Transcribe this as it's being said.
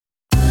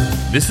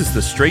This is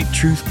the Straight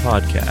Truth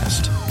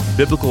Podcast,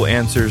 biblical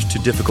answers to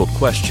difficult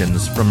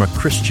questions from a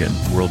Christian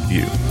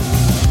worldview.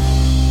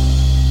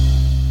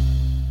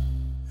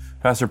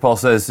 Pastor Paul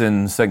says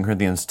in 2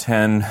 Corinthians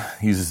 10,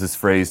 he uses this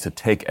phrase to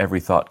take every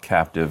thought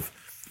captive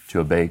to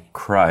obey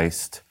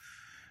Christ.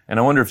 And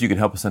I wonder if you can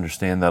help us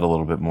understand that a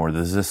little bit more.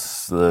 Is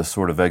this the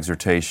sort of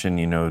exhortation,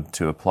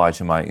 to apply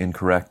to my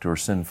incorrect or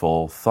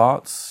sinful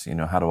thoughts?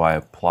 How do I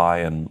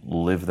apply and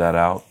live that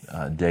out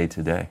day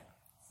to day?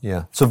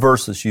 Yeah, it's a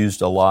verse that's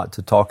used a lot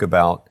to talk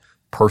about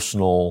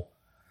personal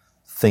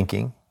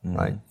thinking,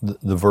 right?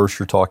 The verse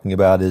you're talking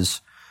about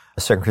is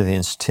 2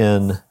 Corinthians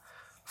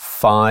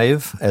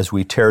 10:5, as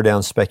we tear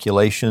down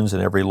speculations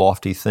and every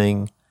lofty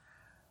thing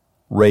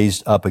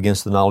raised up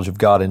against the knowledge of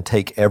God and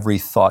take every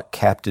thought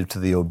captive to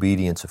the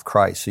obedience of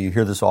Christ. So you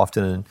hear this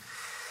often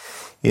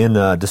in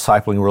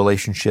discipling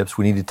relationships.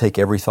 We need to take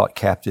every thought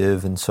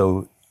captive, and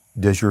so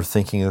does your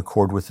thinking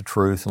accord with the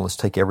truth? And let's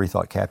take every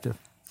thought captive.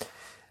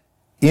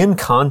 In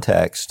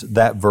context,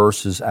 that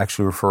verse is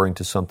actually referring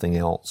to something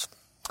else.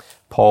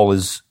 Paul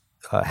is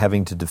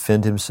having to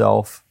defend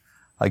himself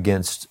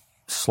against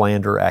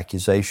slander,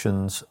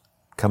 accusations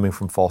coming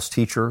from false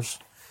teachers.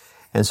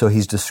 And so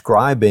he's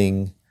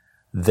describing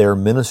their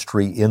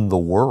ministry in the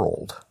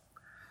world.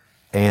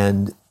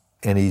 And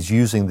he's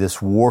using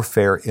this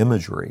warfare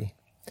imagery.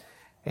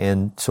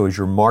 And so as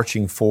you're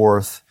marching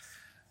forth,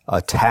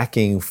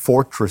 attacking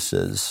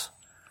fortresses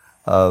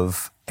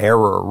of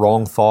error,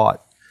 wrong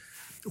thought,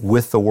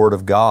 with the Word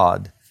of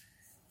God,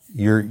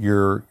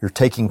 you're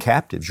taking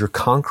captives, you're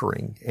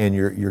conquering, and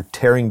you're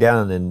tearing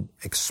down and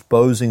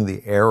exposing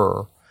the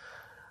error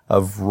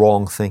of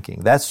wrong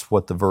thinking. That's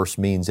what the verse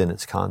means in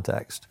its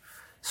context.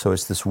 So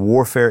it's this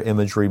warfare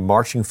imagery,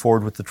 marching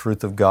forward with the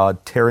truth of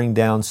God, tearing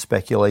down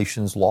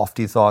speculations,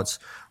 lofty thoughts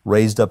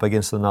raised up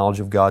against the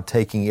knowledge of God,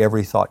 taking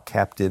every thought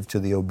captive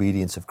to the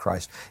obedience of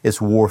Christ. It's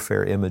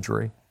warfare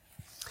imagery.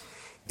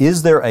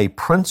 Is there a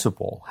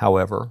principle,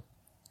 however,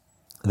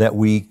 that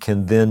we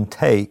can then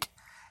take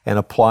and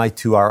apply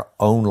to our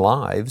own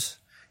lives?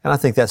 And I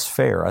think that's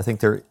fair. I think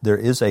there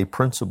is a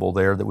principle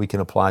there that we can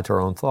apply to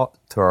our own thought,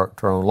 to our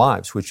own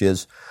lives, which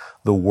is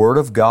the Word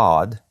of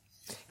God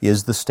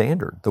is the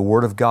standard. The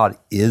Word of God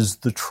is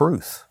the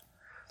truth.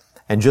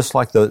 And just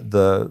like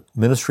the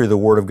ministry of the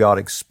Word of God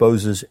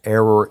exposes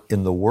error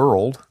in the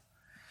world,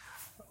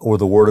 or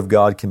the Word of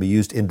God can be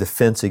used in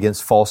defense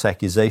against false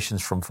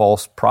accusations from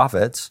false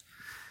prophets,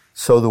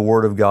 so the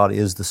Word of God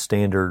is the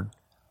standard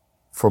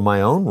for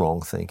my own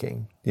wrong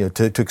thinking,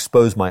 to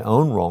expose my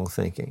own wrong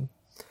thinking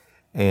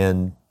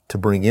and to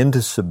bring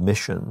into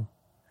submission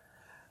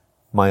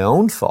my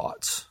own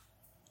thoughts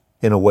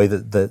in a way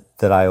that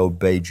I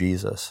obey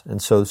Jesus.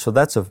 And so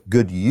that's a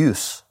good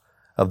use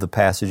of the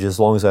passage, as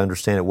long as I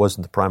understand it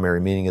wasn't the primary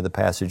meaning of the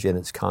passage in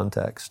its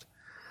context.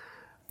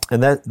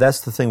 And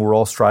that's the thing we're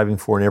all striving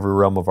for in every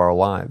realm of our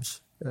lives.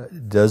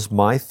 Does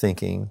my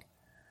thinking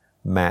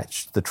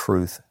match the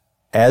truth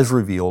as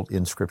revealed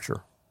in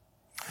Scripture?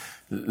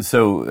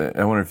 So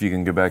I wonder if you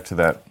can go back to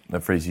that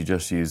phrase you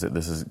just used, that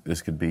this is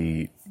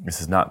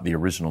not the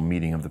original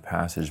meaning of the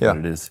passage, but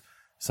it is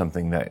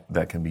something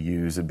that can be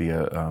used. It'd be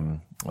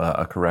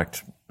a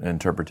correct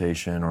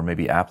interpretation or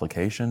maybe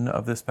application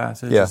of this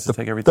passage. Yeah, to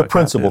take the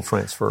principle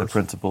transfers. The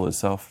principle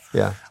itself.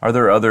 Yeah. Are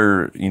there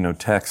other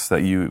texts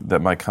that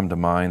might come to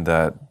mind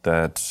that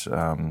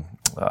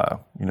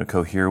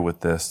cohere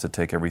with this, to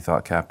take every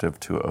thought captive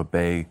to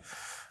obey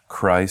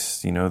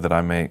Christ, that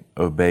I may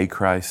obey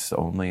Christ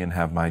only and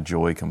have my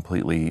joy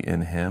completely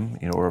in Him,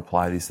 or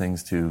apply these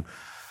things to,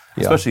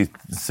 especially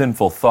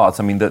sinful thoughts.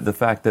 I mean, the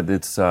fact that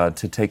it's to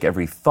take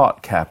every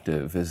thought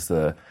captive is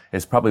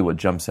probably what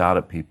jumps out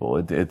at people.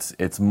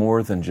 It's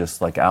more than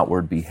just like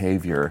outward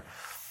behavior.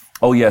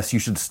 Oh yes, you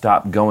should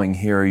stop going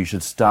here, you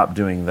should stop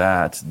doing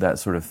that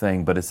sort of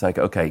thing. But it's like,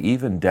 okay,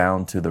 even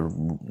down to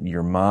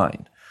your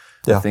mind,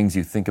 the things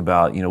you think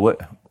about, what.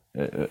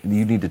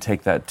 You need to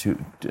take that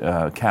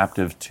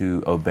captive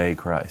to obey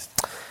Christ.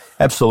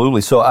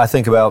 Absolutely. So I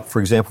think about, for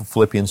example,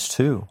 Philippians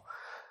 2.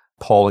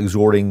 Paul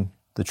exhorting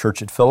the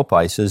church at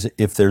Philippi says,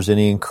 if there's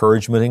any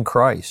encouragement in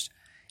Christ,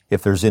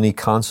 if there's any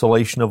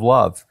consolation of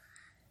love,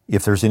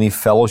 if there's any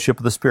fellowship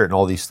of the Spirit, and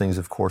all these things,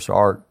 of course,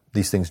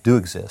 these things do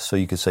exist. So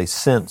you could say,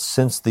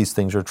 since these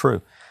things are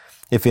true,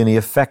 if any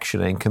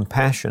affection and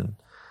compassion,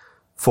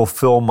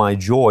 fulfill my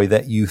joy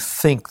that you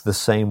think the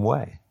same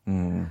way.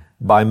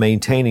 By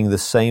maintaining the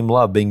same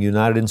love, being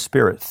united in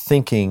spirit,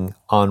 thinking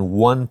on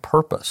one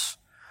purpose,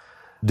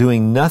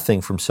 doing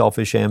nothing from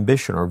selfish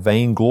ambition or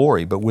vain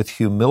glory, but with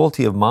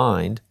humility of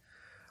mind,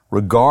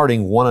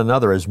 regarding one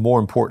another as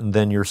more important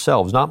than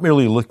yourselves, not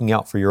merely looking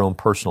out for your own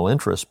personal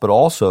interests, but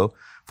also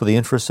for the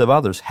interests of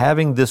others,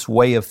 having this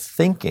way of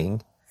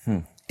thinking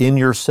in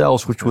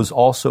yourselves, which was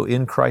also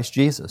in Christ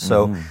Jesus.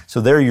 So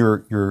there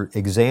you're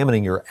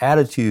examining your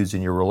attitudes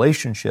and your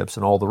relationships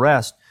and all the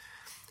rest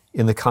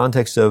in the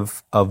context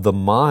of the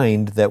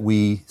mind that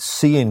we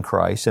see in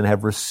Christ and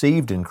have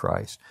received in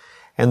Christ.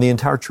 And the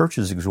entire church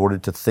is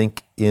exhorted to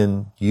think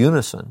in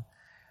unison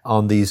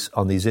on these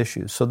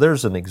issues. So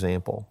there's an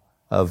example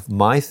of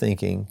my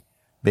thinking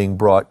being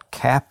brought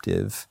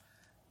captive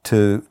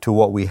to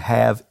what we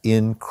have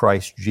in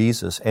Christ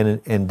Jesus,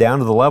 and down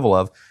to the level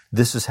of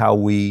this is how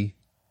we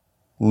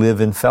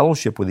live in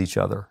fellowship with each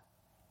other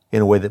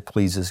in a way that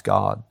pleases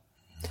God.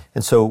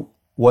 And so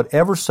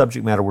whatever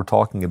subject matter we're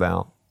talking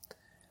about,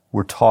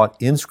 we're taught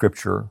in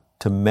Scripture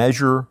to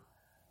measure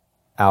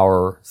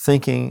our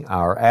thinking,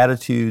 our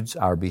attitudes,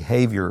 our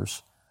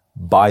behaviors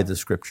by the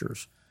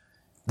Scriptures.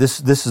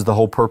 This is the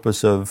whole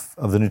purpose of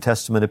the New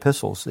Testament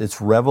epistles.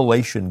 It's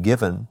revelation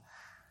given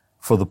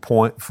for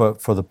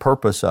the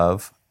purpose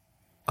of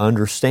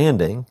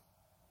understanding,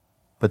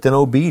 but then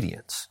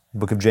obedience. The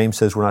book of James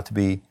says we're not to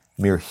be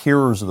mere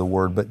hearers of the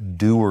word, but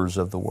doers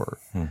of the word.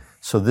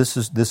 So this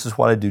is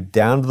what I do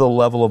down to the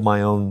level of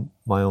my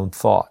own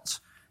thoughts.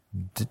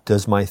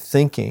 Does my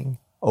thinking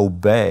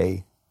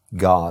obey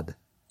God?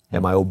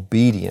 Am I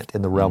obedient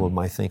in the realm of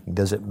my thinking?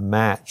 Does it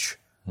match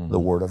the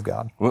Word of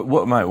God?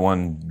 What might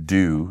one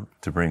do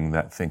to bring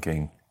that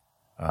thinking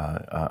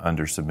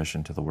under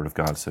submission to the Word of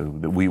God, so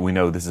that we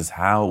know this is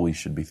how we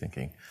should be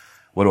thinking?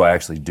 What do I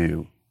actually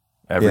do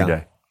every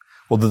day?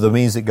 Well, the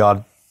means that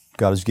God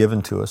has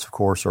given to us, of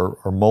course,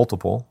 are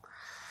multiple.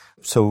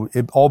 So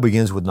it all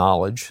begins with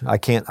knowledge. I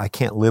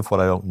can't live what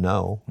I don't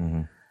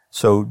know.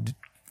 So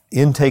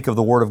intake of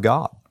the Word of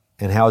God.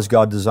 And how is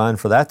God designed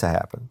for that to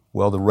happen?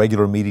 Well, the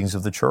regular meetings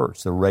of the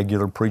church, the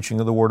regular preaching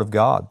of the Word of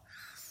God,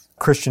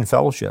 Christian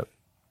fellowship,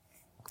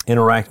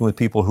 interacting with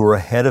people who are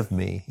ahead of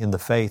me in the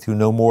faith, who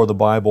know more of the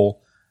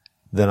Bible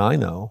than I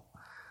know.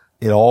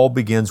 It all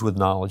begins with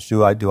knowledge.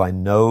 Do I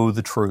know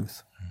the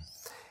truth?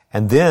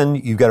 And then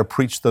you've got to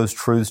preach those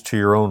truths to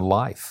your own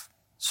life.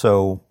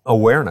 So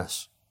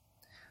awareness,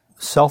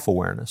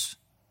 self-awareness,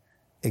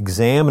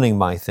 examining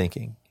my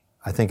thinking.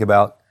 I think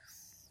about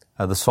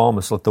the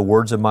psalmist, let the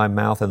words of my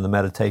mouth and the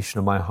meditation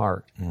of my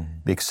heart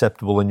be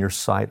acceptable in your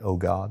sight, O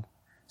God.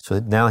 So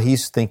now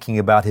he's thinking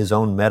about his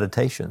own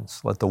meditations.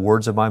 Let the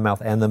words of my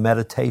mouth and the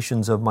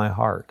meditations of my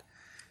heart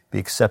be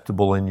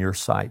acceptable in your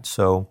sight.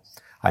 So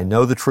I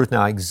know the truth.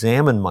 Now I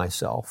examine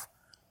myself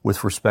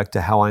with respect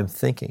to how I'm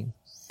thinking.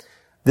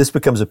 This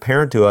becomes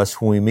apparent to us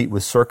when we meet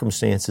with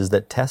circumstances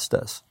that test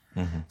us.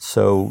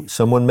 So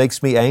someone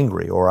makes me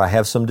angry, or I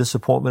have some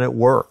disappointment at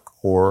work,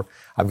 or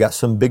I've got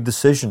some big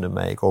decision to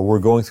make, or we're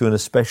going through an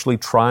especially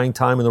trying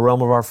time in the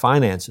realm of our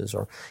finances,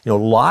 or,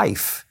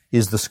 life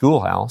is the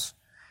schoolhouse.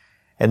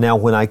 And now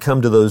when I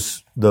come to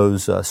those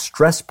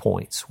stress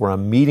points where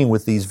I'm meeting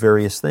with these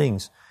various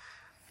things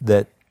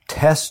that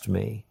test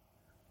me,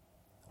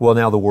 well,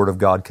 now the Word of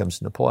God comes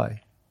into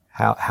play.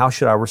 How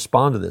should I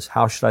respond to this?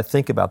 How should I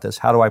think about this?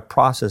 How do I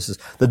process this?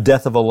 The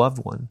death of a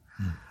loved one,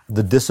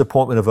 the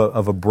disappointment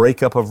of a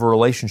breakup of a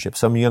relationship,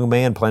 some young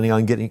man planning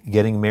on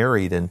getting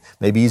married, and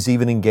maybe he's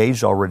even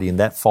engaged already, and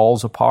that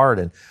falls apart.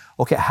 And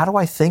okay, how do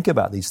I think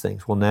about these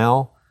things? Well,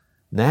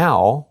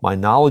 now my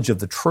knowledge of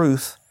the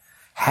truth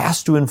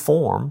has to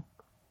inform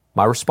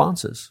my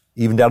responses,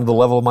 even down to the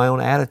level of my own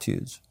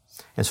attitudes.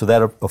 And so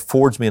that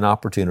affords me an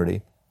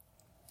opportunity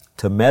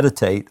to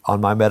meditate on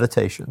my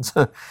meditations.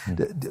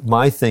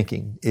 My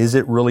thinking, is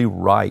it really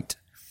right?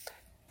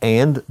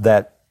 And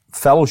that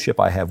fellowship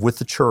I have with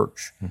the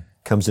church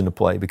comes into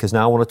play, because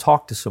now I want to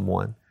talk to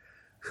someone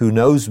who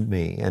knows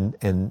me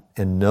and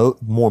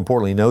more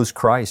importantly, knows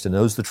Christ and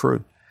knows the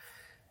truth.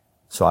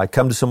 So I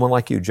come to someone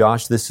like you,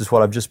 Josh, this is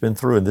what I've just been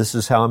through, and this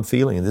is how I'm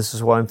feeling, and this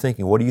is what I'm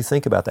thinking. What do you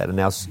think about that? And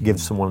now give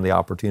someone the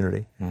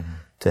opportunity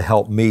to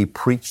help me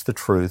preach the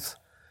truth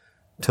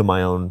to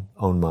my own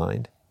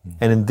mind.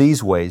 And in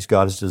these ways,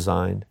 God has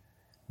designed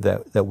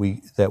that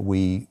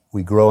we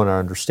grow in our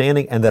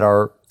understanding and that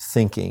our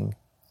thinking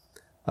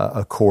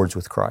accords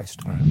with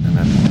Christ. Right.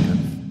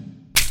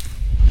 Amen.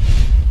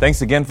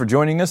 Thanks again for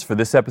joining us for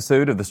this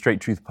episode of the Straight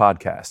Truth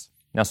Podcast.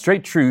 Now,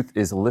 Straight Truth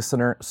is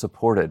listener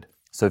supported.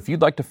 So if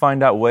you'd like to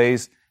find out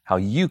ways how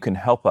you can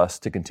help us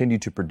to continue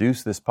to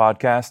produce this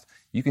podcast,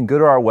 you can go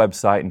to our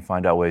website and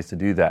find out ways to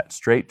do that,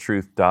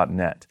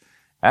 straighttruth.net.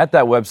 At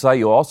that website,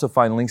 you'll also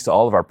find links to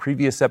all of our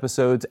previous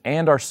episodes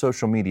and our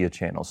social media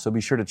channels, so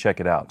be sure to check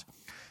it out.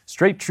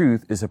 Straight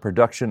Truth is a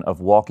production of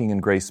Walking in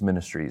Grace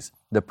Ministries,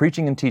 the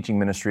preaching and teaching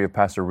ministry of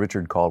Pastor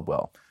Richard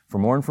Caldwell. For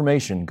more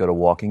information, go to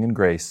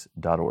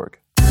walkingingrace.org.